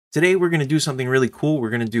Today we're going to do something really cool. We're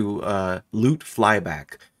going to do loot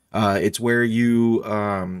flyback. It's where you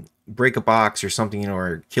break a box or something,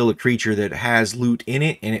 or kill a creature that has loot in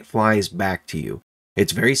it and it flies back to you.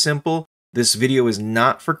 It's very simple. This video is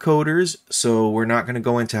not for coders, so we're not going to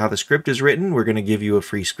go into how the script is written. We're going to give you a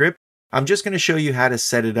free script. I'm just going to show you how to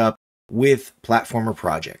set it up with Platformer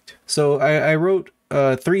Project. So I wrote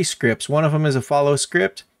 3 scripts. One of them is a follow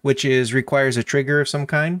script, which requires a trigger of some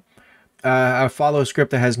kind. A follow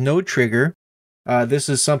script that has no trigger. This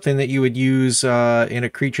is something that you would use in a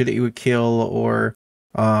creature that you would kill, or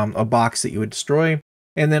a box that you would destroy.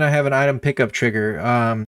 And then I have an item pickup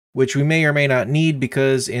trigger, which we may or may not need,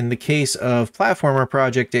 because in the case of Platformer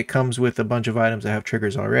Project, it comes with a bunch of items that have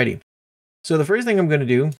triggers already. So the first thing I'm going to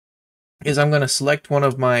do is I'm going to select one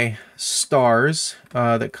of my stars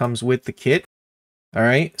that comes with the kit. All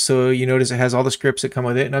right, so you notice it has all the scripts that come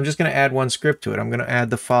with it, and I'm just going to add one script to it. I'm going to add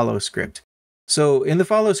the follow script. So in the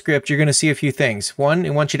follow script, you're going to see a few things. One,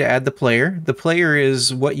 it wants you to add the player. The player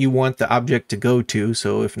is what you want the object to go to,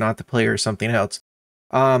 so if not the player, something else.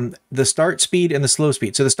 The start speed and the slow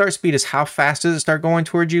speed. So the start speed is how fast does it start going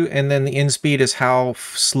towards you, and then the end speed is how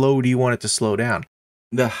slow do you want it to slow down.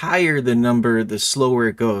 The higher the number, the slower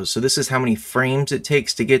it goes. So this is how many frames it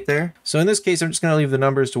takes to get there. So in this case, I'm just going to leave the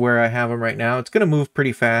numbers to where I have them right now. It's going to move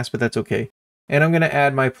pretty fast, but that's okay. And I'm going to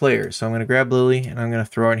add my players. So I'm going to grab Lily and I'm going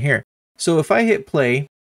to throw her in here. So if I hit play,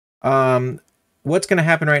 what's going to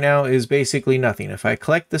happen right now is basically nothing. If I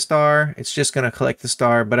collect the star, it's just going to collect the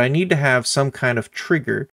star, but I need to have some kind of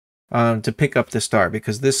trigger to pick up the star,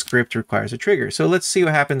 because this script requires a trigger. So let's see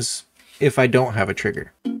what happens if I don't have a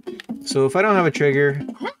trigger. So if I don't have a trigger,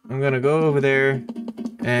 I'm going to go over there,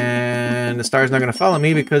 and the star's not going to follow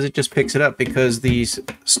me because it just picks it up, because the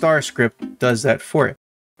star script does that for it.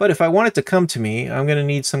 But if I want it to come to me, I'm going to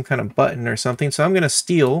need some kind of button or something. So I'm going to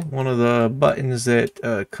steal one of the buttons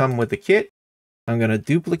that come with the kit. I'm going to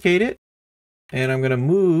duplicate it, and I'm going to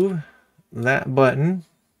move that button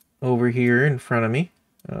over here in front of me.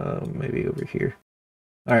 Maybe over here.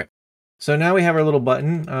 All right. So now we have our little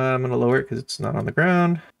button. I'm going to lower it because it's not on the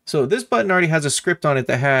ground. So this button already has a script on it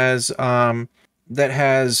that has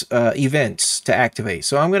events to activate.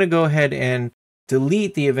 So I'm going to go ahead and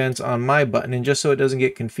delete the events on my button. And just so it doesn't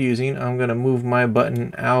get confusing, I'm going to move my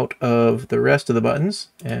button out of the rest of the buttons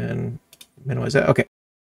and minimize that. Okay.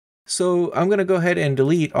 So I'm going to go ahead and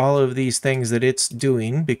delete all of these things that it's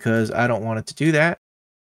doing, because I don't want it to do that.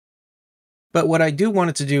 But what I do want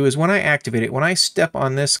it to do is when I activate it, when I step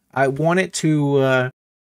on this, I want it to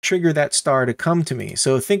trigger that star to come to me.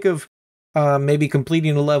 So think of maybe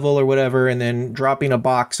completing a level or whatever, and then dropping a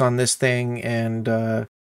box on this thing, and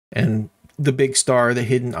the big star, the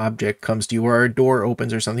hidden object, comes to you, or a door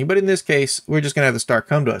opens or something. But in this case, we're just going to have the star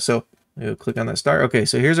come to us. So we'll click on that star. Okay,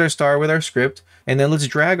 so here's our star with our script. And then let's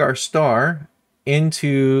drag our star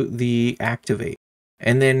into the activate.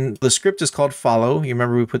 And then the script is called follow. You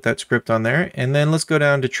remember we put that script on there. And then let's go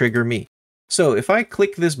down to trigger me. So if I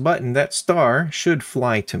click this button, that star should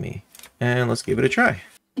fly to me. And let's give it a try.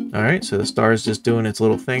 All right, so the star is just doing its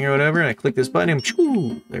little thing or whatever. And I click this button and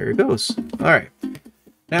choo, there it goes. All right.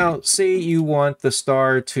 Now, say you want the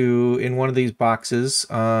star to, in one of these boxes,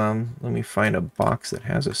 let me find a box that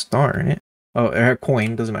has a star in it. Oh, a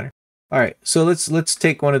coin, doesn't matter. All right, so let's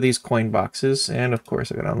take one of these coin boxes, and of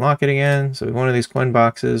course I gotta unlock it again. So one of these coin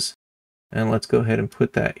boxes, and let's go ahead and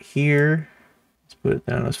put that here. Let's put it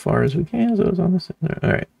down as far as we can, so it's on this. All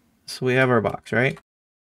right, so we have our box, right?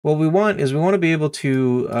 What we want is we want to be able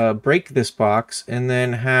to break this box and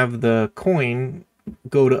then have the coin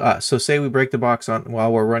go to us. So say we break the box on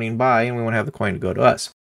while we're running by, and we want to have the coin to go to us.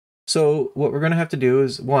 So what we're going to have to do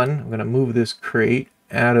is, one, I'm going to move this crate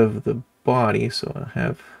out of the body so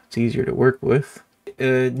it's easier to work with.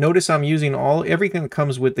 Notice I'm using everything that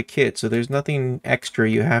comes with the kit, so there's nothing extra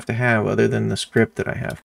you have to have other than the script that I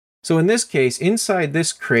have. So in this case, inside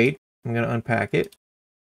this crate, I'm going to unpack it.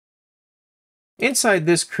 Inside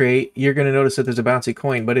this crate, you're going to notice that there's a bouncy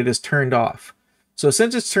coin, but it is turned off. So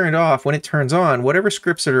since it's turned off, when it turns on, whatever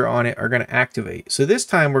scripts that are on it are going to activate. So this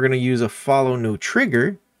time we're going to use a follow no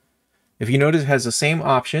trigger. If you notice, it has the same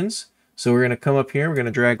options. So we're going to come up here. We're going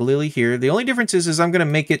to drag Lily here. The only difference is I'm going to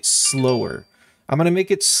make it slower. I'm going to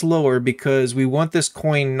make it slower because we want this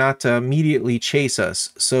coin not to immediately chase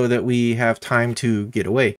us, so that we have time to get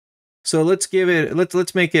away. So let's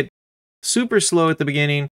make it super slow at the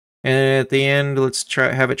beginning, and at the end, let's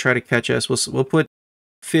have it try to catch us. We'll put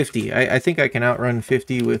 50. I think I can outrun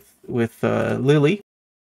 50 with Lily.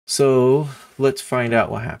 So let's find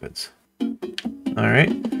out what happens. All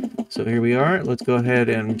right. So here we are. Let's go ahead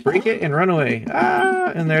and break it and run away.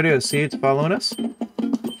 Ah, and there it is. See, it's following us.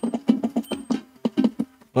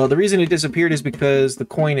 Well, the reason it disappeared is because the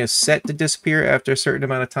coin is set to disappear after a certain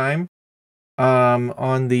amount of time.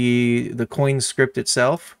 On the coin script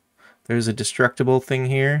itself, there's a destructible thing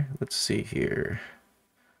here. Let's see here.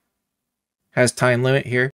 Has time limit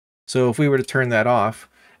here. So if we were to turn that off,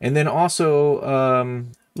 and then also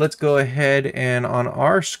let's go ahead and on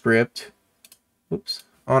our script, let's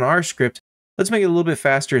make it a little bit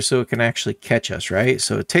faster so it can actually catch us, right?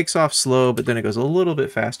 So it takes off slow, but then it goes a little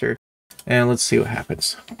bit faster. And let's see what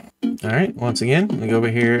happens. All right, once again, we go over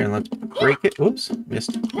here and let's break it. Oops,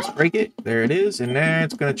 missed. Let's break it. There it is. And now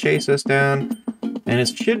it's going to chase us down. And it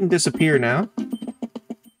shouldn't disappear now.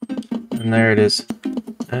 And there it is.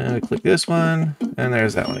 And we click this one. And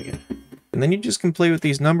there's that one again. And then you just can play with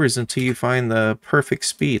these numbers until you find the perfect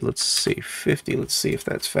speed. Let's see, 50. Let's see if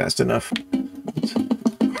that's fast enough.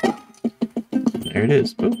 There it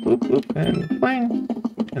is. Boop, boop, boop, and bang.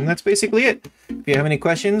 And that's basically it. If you have any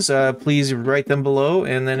questions, please write them below,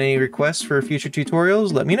 and then any requests for future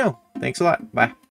tutorials, let me know. Thanks a lot. Bye.